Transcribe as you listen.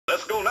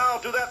now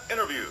to that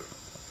interview.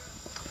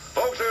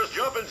 Folks, there's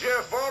Jumpin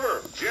Jeff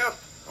Farmer. Jeff,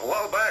 a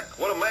while back,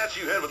 what a match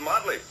you had with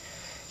Motley.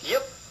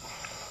 Yep.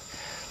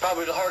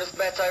 Probably the hardest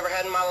match I ever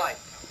had in my life.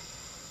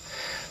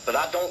 But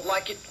I don't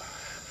like it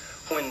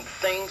when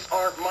things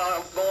aren't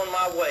going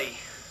my way.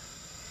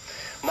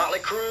 Motley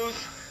Cruz,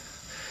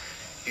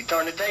 you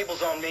turn the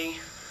tables on me.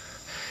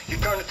 You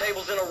turn the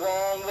tables in a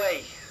wrong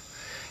way.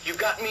 You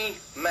got me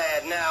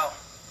mad now.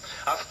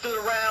 I've stood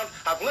around.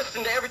 I've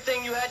listened to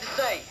everything you had to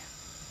say.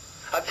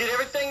 I did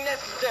everything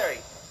necessary.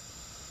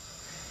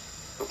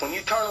 But when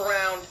you turn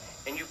around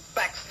and you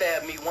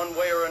backstab me one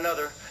way or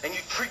another, and you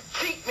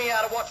cheat me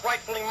out of what's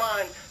rightfully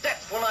mine,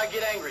 that's when I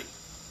get angry.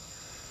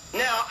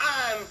 Now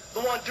I'm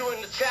the one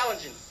doing the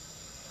challenging.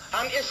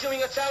 I'm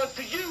issuing a challenge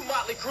to you,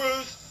 Motley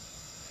Cruz.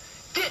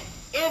 Get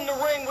in the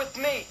ring with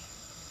me.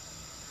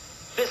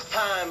 This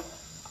time,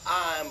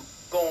 I'm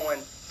going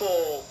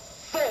full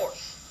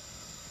force.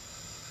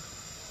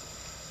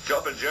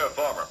 Jumpin Jeff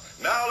Farmer.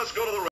 Now let's go to the ring.